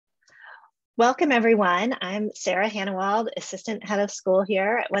Welcome, everyone. I'm Sarah Hanawald, Assistant Head of School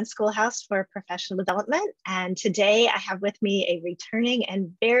here at One Schoolhouse for Professional Development. And today I have with me a returning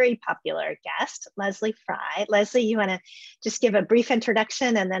and very popular guest, Leslee Frye. Leslee, you want to just give a brief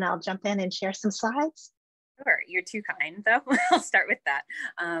introduction and then I'll jump in and share some slides? Sure, you're too kind, though. I'll start with that.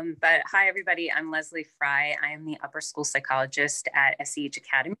 But hi, everybody. I'm Leslee Frye. I am the upper school psychologist at SEH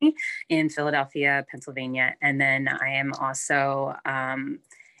Academy in Philadelphia, Pennsylvania. And then I am also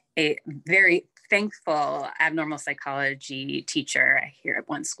a very thankful abnormal psychology teacher here at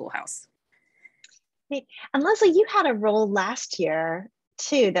One Schoolhouse. Great. And Leslee, you had a role last year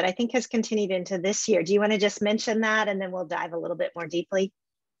too that I think has continued into this year. Do you want to just mention that and then we'll dive a little bit more deeply?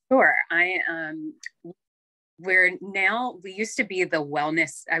 Sure. We used to be the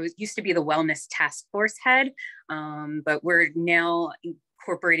wellness task force head, but we're now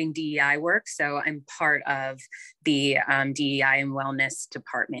incorporating DEI work. So I'm part of the DEI and wellness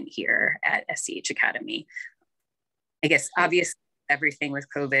department here at SEH Academy. I guess obviously everything with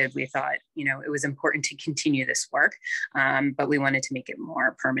COVID, we thought, it was important to continue this work, but we wanted to make it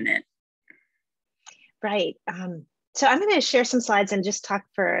more permanent. Right. So I'm going to share some slides and just talk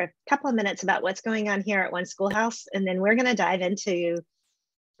for a couple of minutes about what's going on here at One Schoolhouse. And then we're going to dive into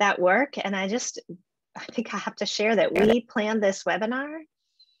that work. And I think I have to share that we planned this webinar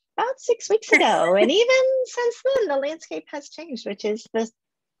about 6 weeks ago. And even since then, the landscape has changed, which is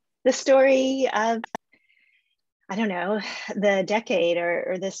the story of, I don't know, the decade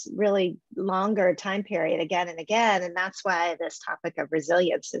or this really longer time period again and again. And that's why this topic of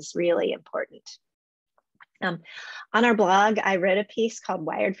resilience is really important. On our blog, I wrote a piece called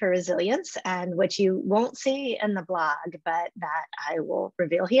Wired for Resilience, and what you won't see in the blog, but that I will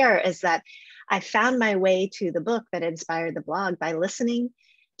reveal here, is that I found my way to the book that inspired the blog by listening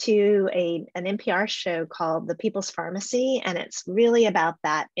to an NPR show called The People's Pharmacy, and it's really about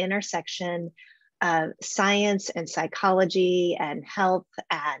that intersection of science and psychology and health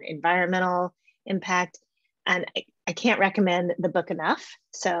and environmental impact, and I can't recommend the book enough.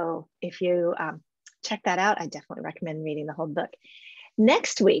 So if you check that out, I definitely recommend reading the whole book.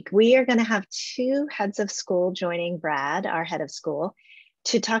 Next week, we are going to have two heads of school joining Brad, our head of school,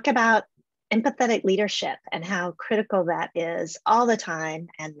 to talk about empathetic leadership and how critical that is all the time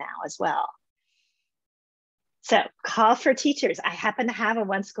and now as well. So, call for teachers. I happen to have a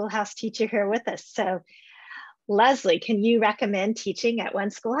One Schoolhouse teacher here with us. So, Leslee, can you recommend teaching at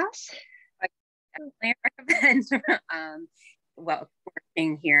One Schoolhouse? I definitely recommend.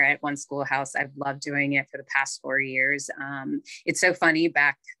 Working here at One Schoolhouse, I've loved doing it for the past 4 years. It's so funny,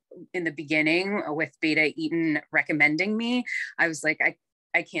 back in the beginning with Beta Eaton recommending me, I was like,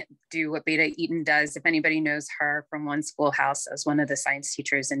 I can't do what Beta Eaton does. If anybody knows her from One Schoolhouse as one of the science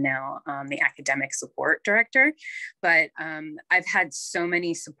teachers and now the academic support director. But I've had so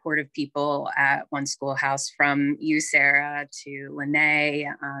many supportive people at One Schoolhouse, from you, Sarah, to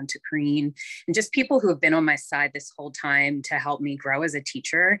Lene, to Kareen, and just people who have been on my side this whole time to help me grow as a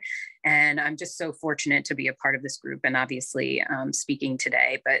teacher. And I'm just so fortunate to be a part of this group and obviously speaking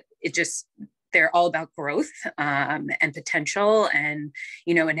today, but they're all about growth and potential and,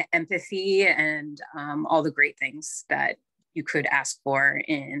 and empathy and all the great things that you could ask for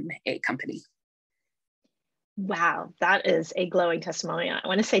in a company. Wow, that is a glowing testimony. I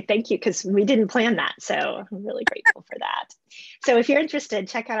want to say thank you because we didn't plan that. So I'm really grateful for that. So if you're interested,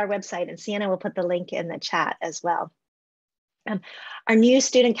 check out our website, and Sienna will put the link in the chat as well. Our new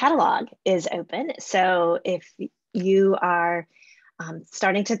student catalog is open. So if you are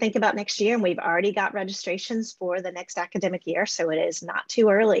starting to think about next year, and we've already got registrations for the next academic year, so it is not too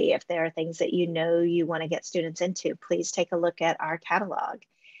early. If there are things that you want to get students into, please take a look at our catalog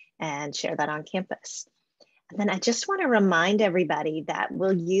and share that on campus. And then I just want to remind everybody that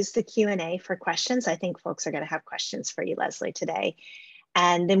we'll use the Q&A for questions. I think folks are going to have questions for you, Leslee, today.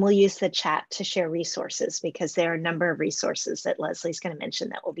 And then we'll use the chat to share resources, because there are a number of resources that Leslie's going to mention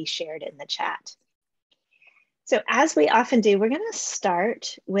that will be shared in the chat. So as we often do, we're going to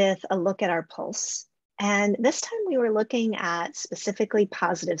start with a look at our pulse. And this time we were looking at specifically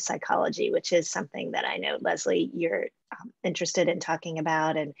positive psychology, which is something that I know, Leslee, you're interested in talking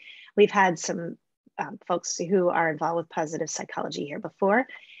about. And we've had some folks who are involved with positive psychology here before.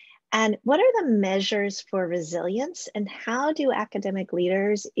 And what are the measures for resilience, and how do academic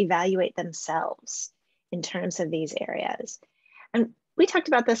leaders evaluate themselves in terms of these areas? And we talked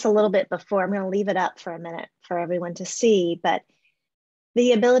about this a little bit before. I'm going to leave it up for a minute for everyone to see, but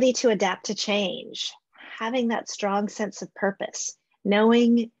the ability to adapt to change, having that strong sense of purpose,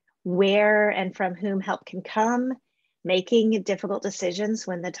 knowing where and from whom help can come, making difficult decisions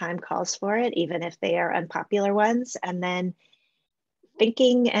when the time calls for it, even if they are unpopular ones, and then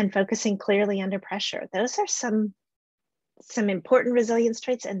thinking and focusing clearly under pressure. Those are some important resilience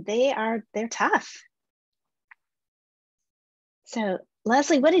traits, and they're tough. So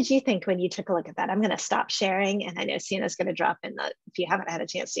Leslie, what did you think when you took a look at that? I'm going to stop sharing, and I know Sienna's going to drop in if you haven't had a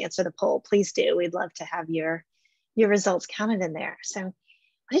chance to answer the poll, please do. We'd love to have your results counted in there. So what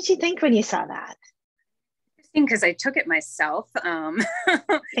did you think when you saw that? Interesting, because I took it myself.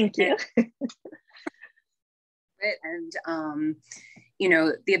 Thank you. And you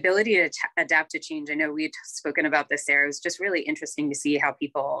know, the ability to adapt to change. I know we'd spoken about this there. It was just really interesting to see how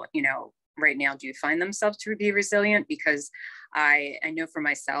people, you know, right now do find themselves to be resilient, because I know for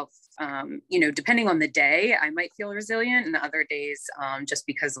myself, you know, depending on the day, I might feel resilient, and other days, just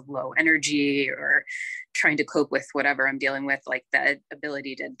because of low energy or trying to cope with whatever I'm dealing with, like the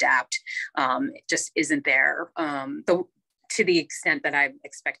ability to adapt just isn't there. To the extent that I'm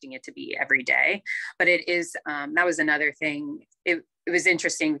expecting it to be every day. But it is, that was another thing. It was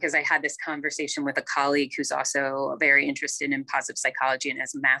interesting because I had this conversation with a colleague who's also very interested in positive psychology and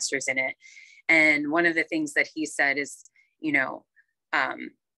has a master's in it. And one of the things that he said is, you know,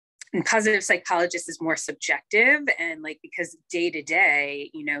 positive psychologist is more subjective, and like, because day to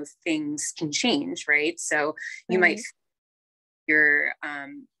day, you know, things can change, right? So you might, you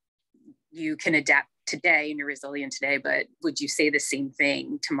can adapt today and you're resilient today, but would you say the same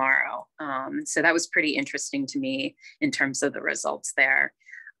thing tomorrow? So that was pretty interesting to me in terms of the results there.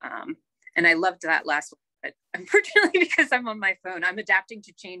 And I loved that last one, but unfortunately, because I'm on my phone, I'm adapting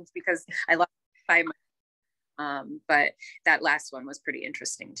to change because I love but that last one was pretty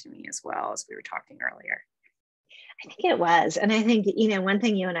interesting to me as well, as we were talking earlier. I think it was. And I think, you know, one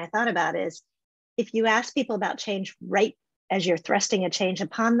thing you and I thought about is if you ask people about change right as you're thrusting a change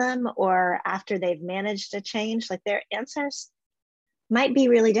upon them, or after they've managed a change, like their answers might be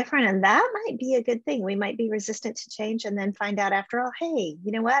really different. And that might be a good thing. We might be resistant to change and then find out after all, hey,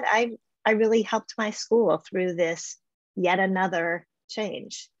 you know what? I really helped my school through this yet another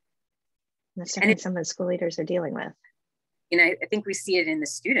change. And that's definitely something school leaders are dealing with. And I think we see it in the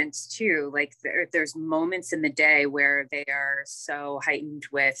students too. Like there's moments in the day where they are so heightened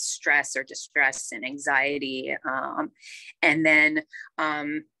with stress or distress and anxiety. And then,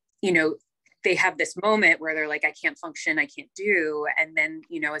 you know, they have this moment where they're like, I can't function, I can't do. And then,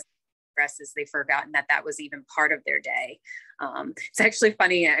 you know, as it progresses, they've forgotten that was even part of their day. It's actually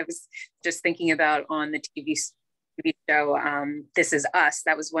funny. I was just thinking about on the TV show, This Is Us.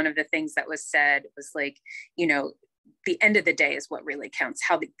 That was one of the things that was said. It was like, you know, the end of the day is what really counts.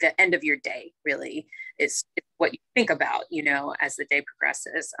 How the end of your day really is what you think about, you know, as the day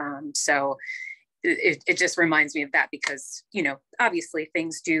progresses. So it just reminds me of that, because, you know, obviously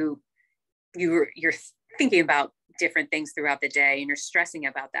things you're thinking about different things throughout the day and you're stressing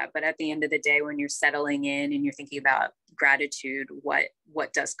about that. But at the end of the day, when you're settling in and you're thinking about gratitude, what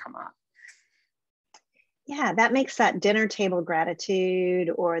does come up? Yeah, that makes that dinner table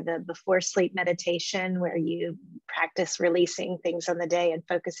gratitude or the before sleep meditation where you practice releasing things on the day and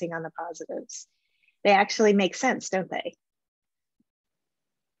focusing on the positives. They actually make sense, don't they?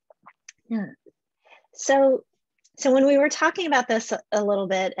 Yeah. So when we were talking about this a little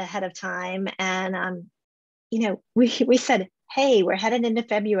bit ahead of time, and you know, we said, hey, we're headed into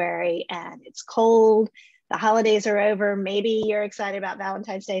February and it's cold. The holidays are over. Maybe you're excited about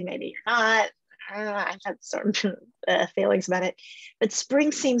Valentine's Day. Maybe you're not. I've had sort of feelings about it, but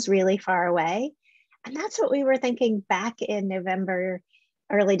spring seems really far away. And that's what we were thinking back in November,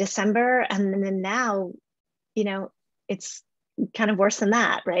 early December. And then now, you know, it's kind of worse than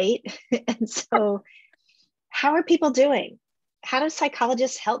that, right? And so how are people doing? How do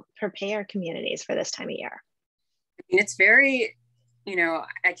psychologists help prepare communities for this time of year? I mean, it's very, you know,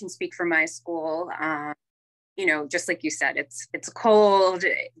 I can speak for my school. You know, just like you said, it's cold.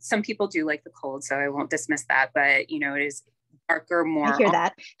 Some people do like the cold, so I won't dismiss that. But you know, it is darker, more. I hear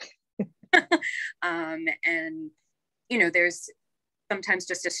that. And you know, there's sometimes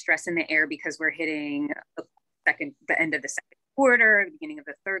just a stress in the air because we're hitting the end of the second quarter, the beginning of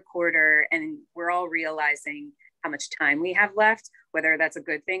the third quarter, and we're all realizing how much time we have left. Whether that's a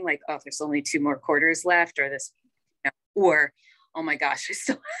good thing, like, oh, there's only 2 more quarters left, or this, you know, or oh my gosh, I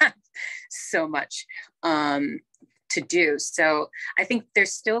still have so much to do. So I think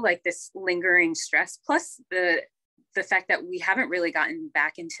there's still like this lingering stress, plus the fact that we haven't really gotten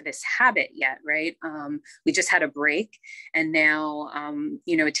back into this habit yet, right? We just had a break, and now,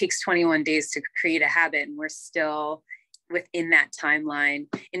 you know, it takes 21 days to create a habit, and we're still within that timeline,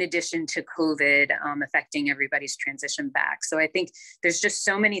 in addition to COVID affecting everybody's transition back. So I think there's just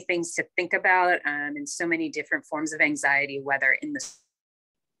so many things to think about, and so many different forms of anxiety, whether in the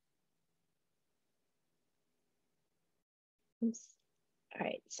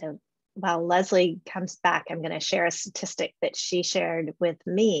right. So while Leslie comes back, I'm going to share a statistic that she shared with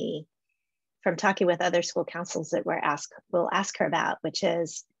me from talking with other school counselors that we'll ask her about, which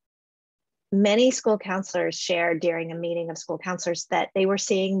is many school counselors shared during a meeting of school counselors that they were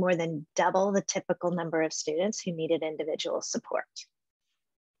seeing more than double the typical number of students who needed individual support.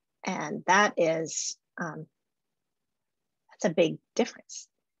 And that is, that's a big difference.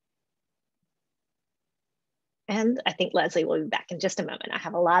 And I think Leslie will be back in just a moment. I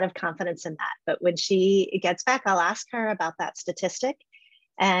have a lot of confidence in that. But when she gets back, I'll ask her about that statistic.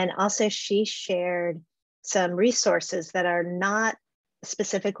 And also she shared some resources that are not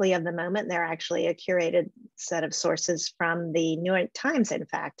specifically of the moment. They're actually a curated set of sources from the New York Times, in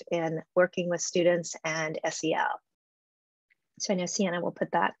fact, in working with students and SEL. So I know Sienna will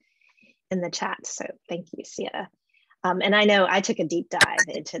put that in the chat. So thank you, Sienna. And I know I took a deep dive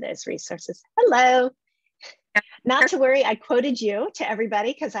into those resources. Hello. Not to worry, I quoted you to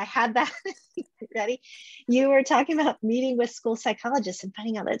everybody because I had that ready. You were talking about meeting with school psychologists and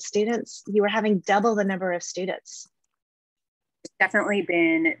finding out that you were having double the number of students. There's definitely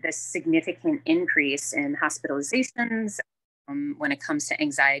been this significant increase in hospitalizations when it comes to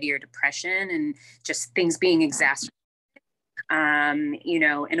anxiety or depression, and just things being exacerbated,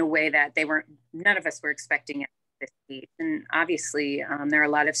 in a way that none of us were expecting at this stage. And obviously, there are a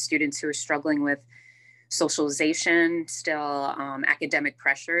lot of students who are struggling with socialization, still academic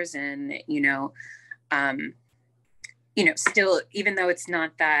pressures, and still, even though it's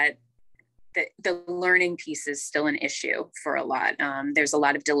not that the learning piece is still an issue for a lot. There's a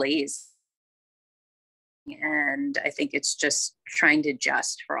lot of delays, and I think it's just trying to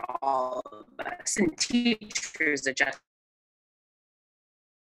adjust for all of us, and teachers adjust.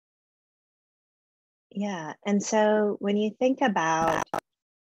 Yeah, and so when you think about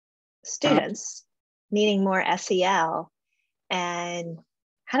students needing more SEL, and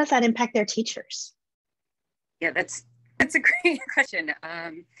how does that impact their teachers? Yeah, that's a great question.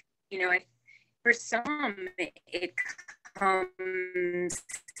 For some, it comes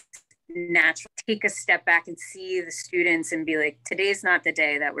natural. Take a step back and see the students and be like, today's not the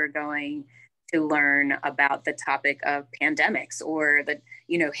day that we're going to learn about the topic of pandemics or the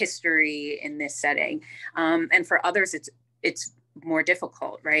history in this setting. And for others, it's more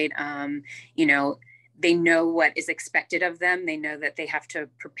difficult, right? They know what is expected of them. They know that they have to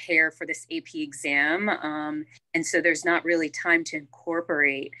prepare for this AP exam. And so there's not really time to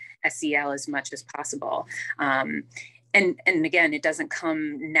incorporate SEL as much as possible. And again, it doesn't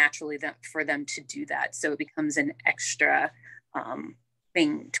come naturally for them to do that. So it becomes an extra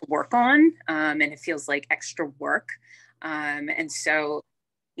thing to work on. And it feels like extra work. And so,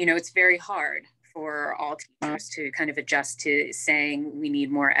 it's very hard for all teachers to kind of adjust to saying we need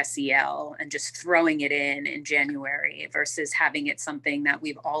more SEL and just throwing it in January versus having it something that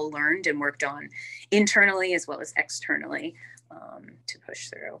we've all learned and worked on internally as well as externally to push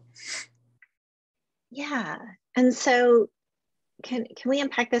through. Yeah, and so can we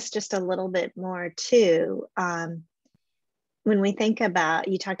unpack this just a little bit more too? When we think about,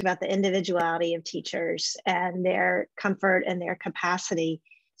 you talked about the individuality of teachers and their comfort and their capacity.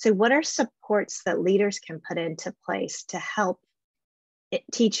 So what are supports that leaders can put into place to help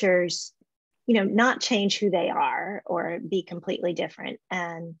teachers, not change who they are or be completely different,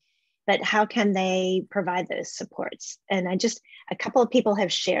 but how can they provide those supports? And a couple of people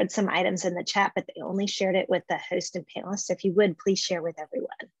have shared some items in the chat, but they only shared it with the host and panelists. If you would, please share with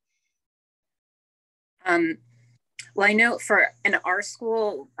everyone. Well, I know in our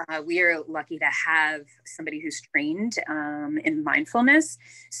school, we are lucky to have somebody who's trained in mindfulness.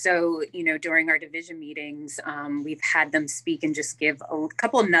 So, during our division meetings, we've had them speak and just give a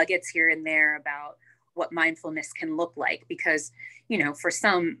couple of nuggets here and there about what mindfulness can look like. Because, for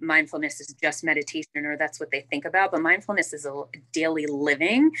some, mindfulness is just meditation or that's what they think about. But mindfulness is a daily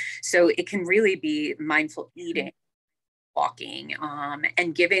living. So it can really be mindful eating, walking,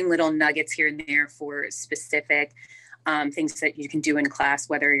 and giving little nuggets here and there for specific things that you can do in class,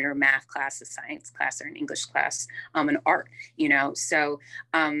 whether you're a math class, a science class, or an English class, an art, So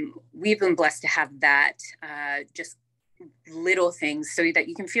we've been blessed to have that, just little things so that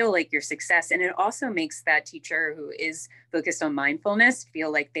you can feel like your success. And it also makes that teacher who is focused on mindfulness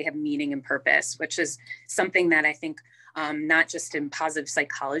feel like they have meaning and purpose, which is something that I think not just in positive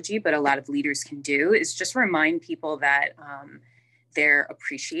psychology, but a lot of leaders can do, is just remind people that they're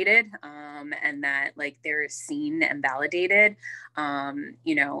appreciated and that they're seen and validated, and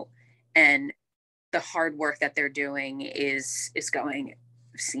the hard work that they're doing is going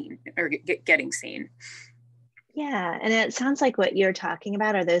seen or getting seen. Yeah, and it sounds like what you're talking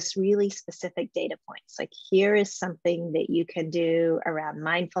about are those really specific data points. Like, here is something that you can do around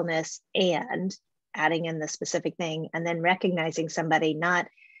mindfulness and adding in the specific thing, and then recognizing somebody, not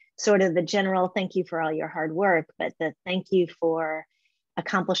sort of the general thank you for all your hard work, but the thank you for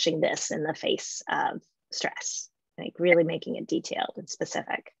accomplishing this in the face of stress, like really making it detailed and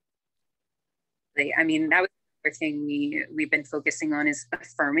specific. I mean, that was another thing we've been focusing on is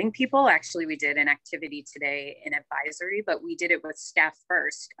affirming people. Actually, we did an activity today in advisory, but we did it with staff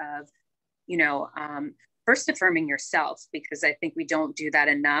first of, you know, first affirming yourself, because I think we don't do that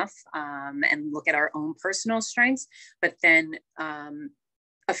enough, and look at our own personal strengths, but then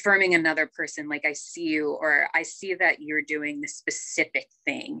affirming another person, like, I see you, or I see that you're doing this specific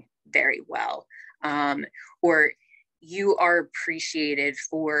thing very well, or you are appreciated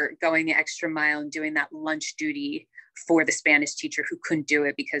for going the extra mile and doing that lunch duty for the Spanish teacher who couldn't do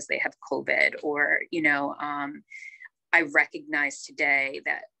it because they have COVID, or, you know, I recognize today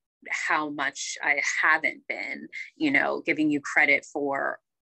that how much I haven't been, you know, giving you credit for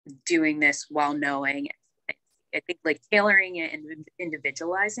doing this while knowing. I think like tailoring it and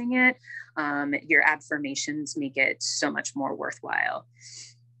individualizing it, your affirmations make it so much more worthwhile.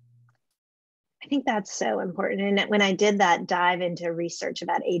 I think that's so important. And when I did that dive into research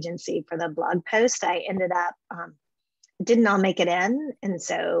about agency for the blog post, I ended up, didn't all make it in. And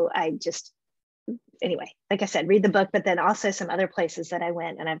so I just, anyway, like I said, read the book, but then also some other places that I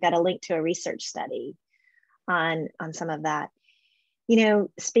went, and I've got a link to a research study on some of that. You know,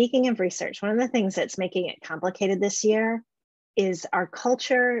 speaking of research, one of the things that's making it complicated this year is our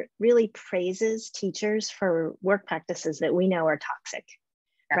culture really praises teachers for work practices that we know are toxic.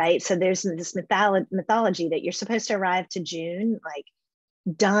 Right. So there's this mythology that you're supposed to arrive to June, like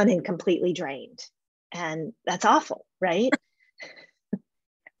done and completely drained. And that's awful, right?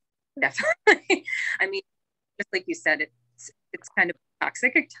 Definitely. I mean, just like you said, it's kind of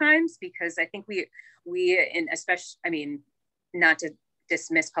toxic at times, because I think we in especially, I mean, not to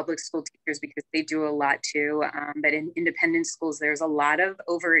dismiss public school teachers because they do a lot too, but in independent schools, there's a lot of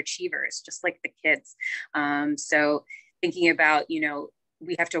overachievers, just like the kids. So thinking about, you know,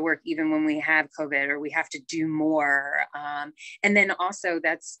 we have to work even when we have COVID, or we have to do more. And then also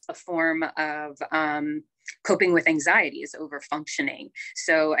that's a form of coping with anxiety, is over functioning.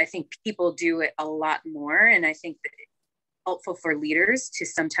 So I think people do it a lot more. And I think that it's helpful for leaders to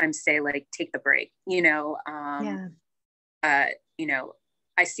sometimes say, like, take the break, you know, you know,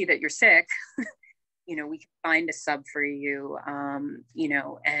 I see that you're sick. You know, we can find a sub for you, you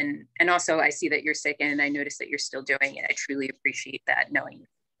know, and also I see that you're sick and I notice that you're still doing it. I truly appreciate that, knowing.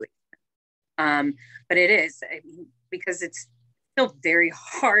 But it is, I mean, because it's still very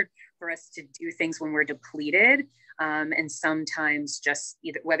hard for us to do things when we're depleted. And sometimes just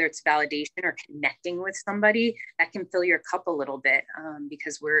either, whether it's validation or connecting with somebody, that can fill your cup a little bit,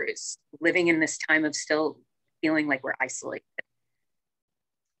 because we're living in this time of still feeling like we're isolated.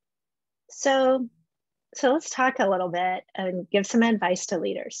 So let's talk a little bit and give some advice to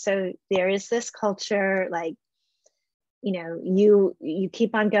leaders. So there is this culture, like, you know, you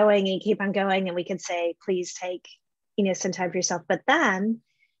keep on going and you keep on going, and we can say, please take, you know, some time for yourself. But then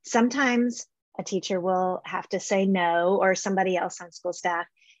sometimes a teacher will have to say no, or somebody else on school staff.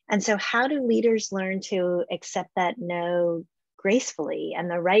 And so how do leaders learn to accept that no gracefully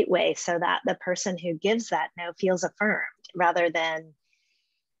and the right way, so that the person who gives that no feels affirmed, rather than,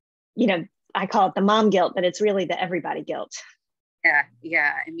 you know, I call it the mom guilt, but it's really the everybody guilt.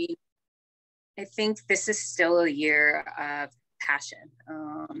 Yeah. I mean, I think this is still a year of passion,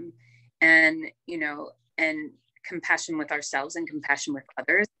 and, you know, and compassion with ourselves and compassion with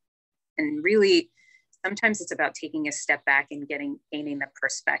others. And really, sometimes it's about taking a step back and gaining the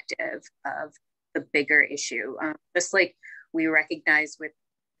perspective of the bigger issue. Just like we recognize with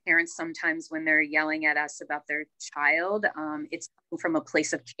parents sometimes when they're yelling at us about their child, it's coming from a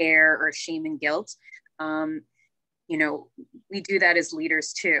place of care or shame and guilt. You know, we do that as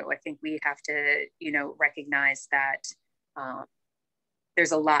leaders too. I think we have to, you know, recognize that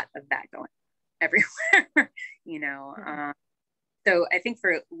there's a lot of that going everywhere, you know. So I think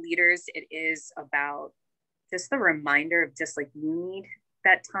for leaders, it is about just the reminder of just like, you need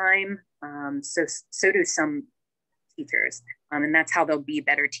that time. So do some teachers. And that's how they'll be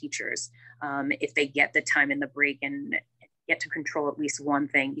better teachers, if they get the time and the break and get to control at least one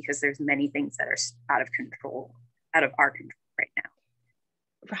thing, because there's many things that are out of our control right now.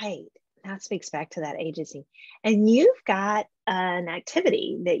 Right. That speaks back to that agency. And you've got an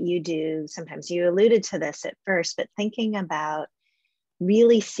activity that you do sometimes. You alluded to this at first, but thinking about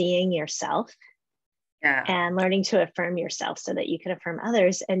really seeing yourself Yeah. and learning to affirm yourself so that you can affirm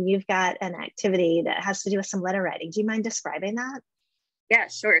others. And you've got an activity that has to do with some letter writing. Do you mind describing that? Yeah,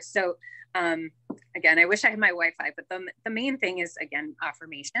 sure. So again, I wish I had my Wi-Fi, but the main thing is, again,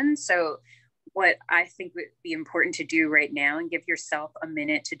 affirmation. So what I think would be important to do right now, and give yourself a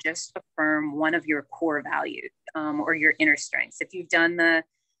minute to just affirm one of your core values, or your inner strengths. If you've done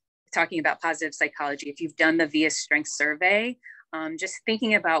talking about positive psychology, if you've done the VIA strength survey, just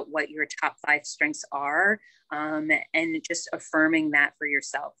thinking about what your top 5 strengths are, and just affirming that for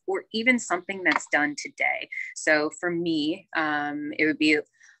yourself, or even something that's done today. So for me, it would be,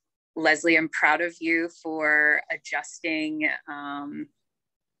 Leslie, I'm proud of you for adjusting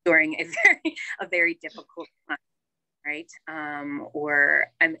during a very difficult time, right? I'm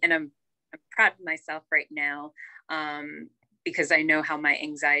proud of myself right now, because I know how my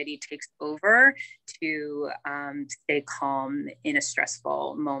anxiety takes over to stay calm in a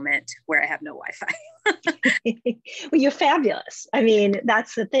stressful moment where I have no Wi-Fi. Well, you're fabulous. I mean,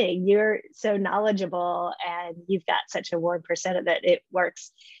 that's the thing. You're so knowledgeable, and you've got such a warm persona that it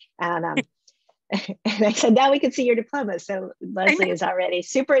works. And, and I said, now we can see your diploma. So Leslie is already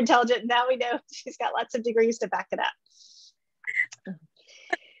super intelligent. Now we know she's got lots of degrees to back it up.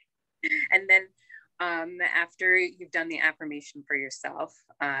 And then after you've done the affirmation for yourself,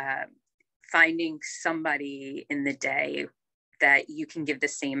 finding somebody in the day that you can give the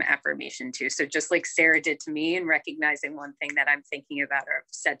same affirmation to. So just like Sarah did to me, and recognizing one thing that I'm thinking about or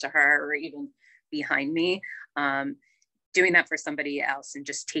said to her, or even behind me, doing that for somebody else, and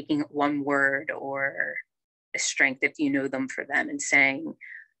just taking one word or a strength, if you know them, for them, and saying,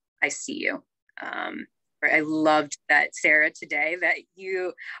 I see you. I loved that, Sarah, today, that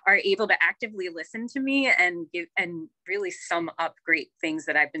you are able to actively listen to me and really sum up great things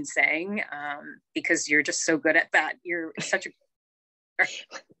that I've been saying, because you're just so good at that. You're such a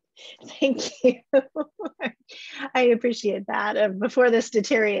Thank you. I appreciate that. Before this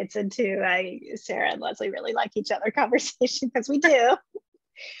deteriorates into Sarah and Leslie really like each other conversation, because we do.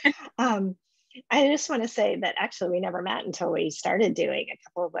 I just want to say that actually we never met until we started doing a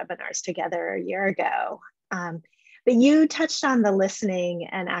couple of webinars together a year ago. But you touched on the listening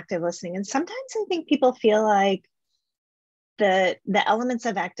and active listening. And sometimes I think people feel like the elements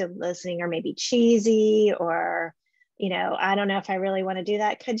of active listening are maybe cheesy, or, I don't know if I really want to do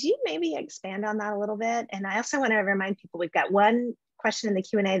that. Could you maybe expand on that a little bit? And I also want to remind people, we've got one question in the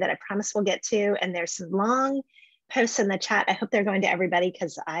Q&A that I promise we'll get to, and there's some long posts in the chat. I hope they're going to everybody,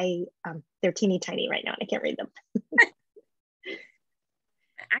 because they're teeny tiny right now and I can't read them.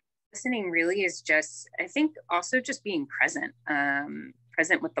 Listening really is just, I think, also just being present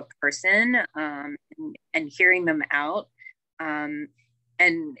with the person, and hearing them out.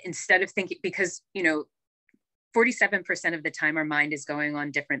 And instead of thinking, because, 47% of the time our mind is going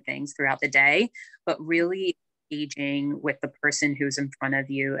on different things throughout the day, but really engaging with the person who's in front of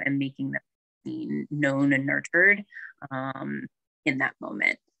you and making them be known and nurtured in that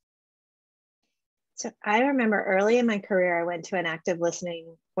moment. So I remember early in my career, I went to an active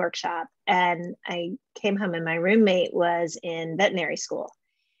listening workshop, and I came home and my roommate was in veterinary school,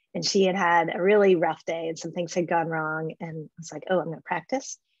 and she had had a really rough day and some things had gone wrong. And I was like, oh, I'm going to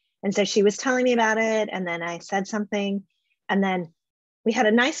practice. And so she was telling me about it. And then I said something, and then we had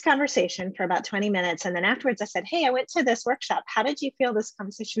a nice conversation for about 20 minutes. And then afterwards I said, hey, I went to this workshop. How did you feel this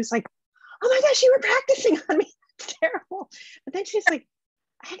conversation? She was like, oh my gosh, you were practicing on me. That's terrible. But then she's like,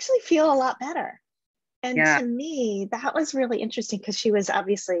 I actually feel a lot better. And Yeah. To me, that was really interesting, because she was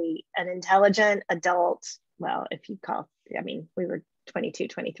obviously an intelligent adult. Well, we were 22,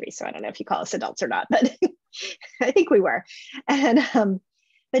 23. So I don't know if you call us adults or not, but I think we were. And,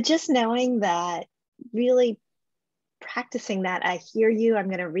 but just knowing that, really practicing that, I hear you, I'm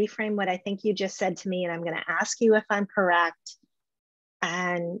going to reframe what I think you just said to me, and I'm going to ask you if I'm correct,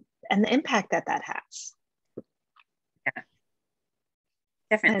 and the impact that has. Yeah,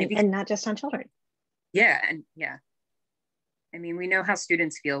 definitely. And not just on children. Yeah. And yeah, I mean, we know how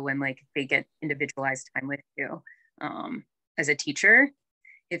students feel when they get individualized time with you. As a teacher,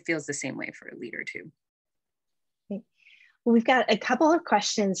 it feels the same way for a leader too. We've got a couple of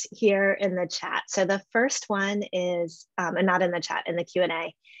questions here in the chat. So the first one is, and not in the chat, in the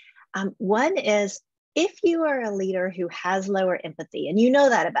Q&A. One is, if you are a leader who has lower empathy, and you know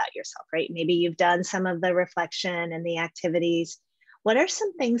that about yourself, right? Maybe you've done some of the reflection and the activities. What are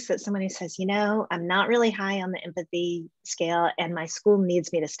some things that someone who says, I'm not really high on the empathy scale and my school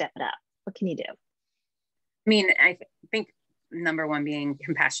needs me to step it up? What can you do? I mean, I think number one, being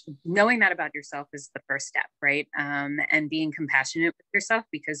compassionate, knowing that about yourself is the first step, right? And being compassionate with yourself,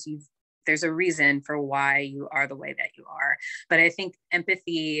 because you've there's a reason for why you are the way that you are. But I think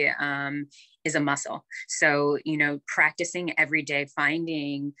empathy is a muscle. So, practicing every day,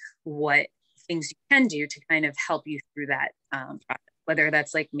 finding what things you can do to kind of help you through that process. Whether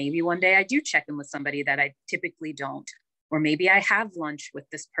that's like, maybe one day I do check in with somebody that I typically don't, or maybe I have lunch with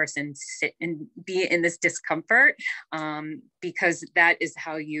this person, sit and be in this discomfort, because that is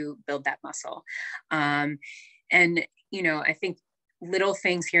how you build that muscle. And, I think little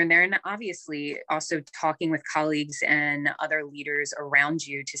things here and there, and obviously also talking with colleagues and other leaders around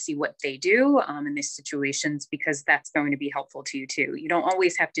you to see what they do in these situations, because that's going to be helpful to you too. You don't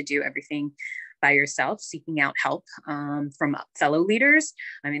always have to do everything by yourself. Seeking out help from fellow leaders.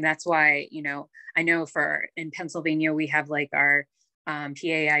 I mean, that's why, I know in Pennsylvania, we have like our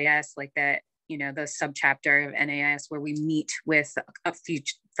PAIS, like that, the subchapter of NAIS, where we meet with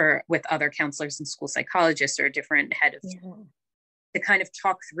with other counselors and school psychologists or a different head of to kind of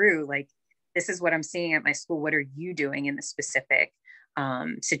talk through, like, this is what I'm seeing at my school. What are you doing in the specific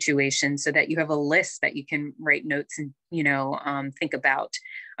situation, so that you have a list that you can write notes and, think about,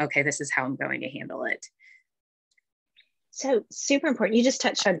 okay, this is how I'm going to handle it. So super important. You just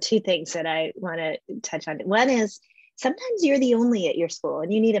touched on two things that I want to touch on. One is sometimes you're the only at your school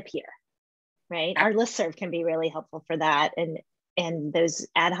and you need a peer, right? Our listserv can be really helpful for that. And those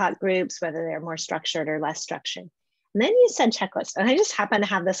ad hoc groups, whether they're more structured or less structured. And then you said checklist. And I just happen to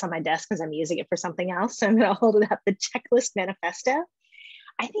have this on my desk because I'm using it for something else. So I'm going to hold it up, the checklist manifesto.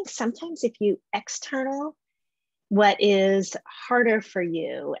 I think sometimes if you external what is harder for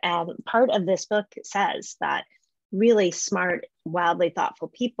you, and part of this book says that really smart, wildly thoughtful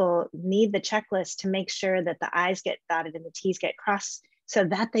people need the checklist to make sure that the I's get dotted and the T's get crossed so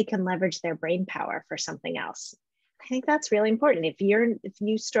that they can leverage their brain power for something else. I think that's really important. If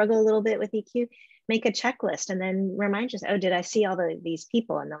you struggle a little bit with EQ, make a checklist and then remind yourself, oh, did I see all these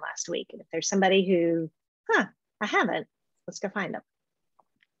people in the last week? And if there's somebody who, I haven't, let's go find them.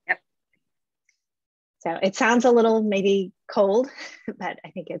 Yep. So it sounds a little maybe cold, but I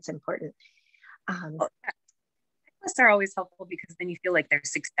think it's important. Checklists are always helpful because then you feel like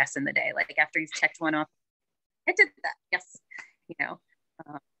there's success in the day. Like after you've checked one off, I did that. Yes.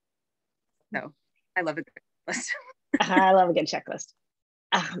 So I love a good list. I love a good checklist.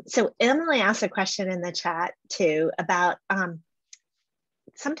 So Emily asked a question in the chat too about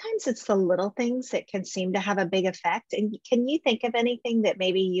sometimes it's the little things that can seem to have a big effect. And can you think of anything that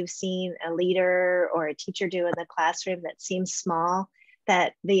maybe you've seen a leader or a teacher do in the classroom that seems small,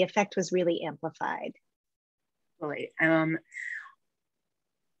 that the effect was really amplified? Really.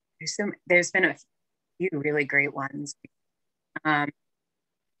 There's been a few really great ones. But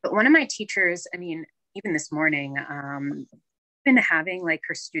one of my teachers, even this morning, been having like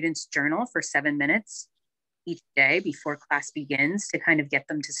her students journal for 7 minutes each day before class begins to kind of get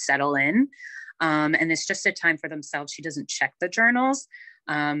them to settle in. And it's just a time for themselves. She doesn't check the journals,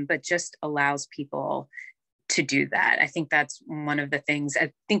 but just allows people to do that. I think that's one of the things.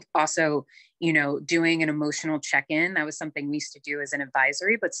 I think also, doing an emotional check-in, that was something we used to do as an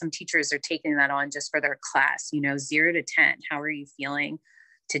advisory, but some teachers are taking that on just for their class, 0 to 10. How are you feeling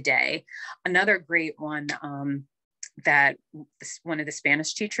today? Another great one that one of the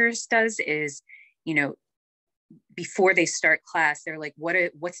Spanish teachers does is, before they start class, they're like,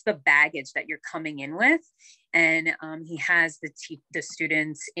 what's the baggage that you're coming in with? And he has the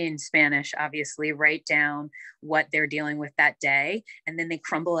students in Spanish, obviously, write down what they're dealing with that day. And then they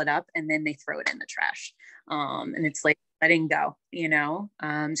crumble it up and then they throw it in the trash. And it's like letting go,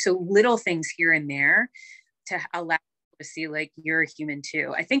 so little things here and there to allow people to see like you're a human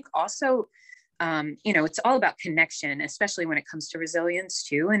too. I think also, it's all about connection, especially when it comes to resilience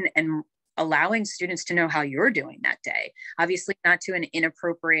too. And allowing students to know how you're doing that day, obviously not to an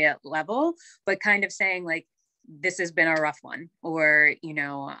inappropriate level, but kind of saying like, this has been a rough one, or,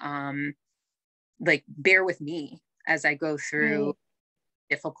 like bear with me as I go through a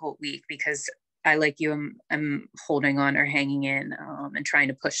difficult week, because I, like you, I'm holding on or hanging in and trying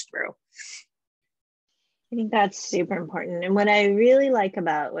to push through. I think that's super important. And what I really like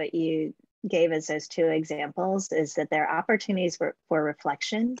about what you gave as those two examples is that there are opportunities for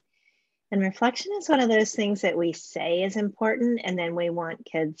reflection. And reflection is one of those things that we say is important, and then we want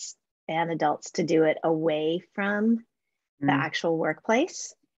kids and adults to do it away from the actual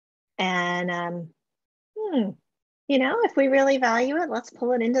workplace. And, if we really value it, let's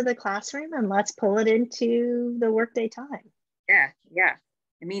pull it into the classroom and let's pull it into the workday time. Yeah.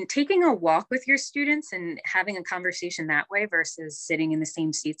 Taking a walk with your students and having a conversation that way versus sitting in the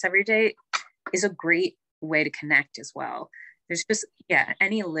same seats every day is a great way to connect as well. There's just,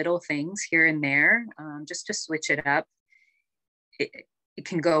 any little things here and there, just to switch it up. It it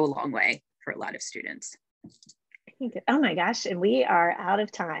can go a long way for a lot of students. Oh my gosh, and we are out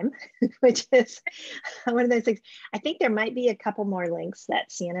of time, which is one of those things. I think there might be a couple more links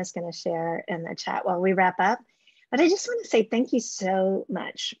that Sienna's going to share in the chat while we wrap up. But I just want to say thank you so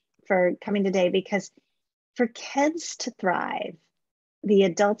much for coming today, because for kids to thrive, the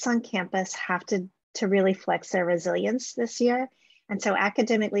adults on campus have to really flex their resilience this year. And so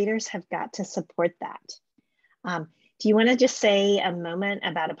academic leaders have got to support that. Do you want to just say a moment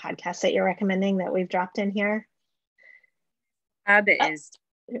about a podcast that you're recommending that we've dropped in here? Is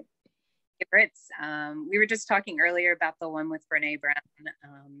favorites. We were just talking earlier about the one with Brene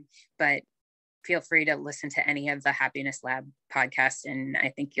Brown, but feel free to listen to any of the Happiness Lab podcasts, and I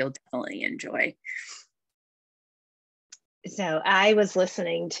think you'll definitely enjoy. So I was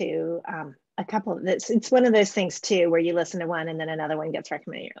listening to a couple of this. It's one of those things too, where you listen to one and then another one gets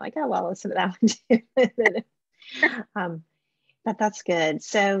recommended. You're like, oh, well, I'll listen to that one too. But that's good.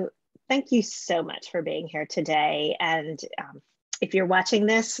 So thank you so much for being here today. And if you're watching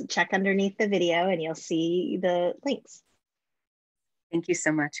this, check underneath the video and you'll see the links. Thank you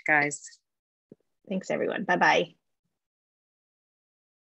so much, guys. Thanks, everyone. Bye-bye.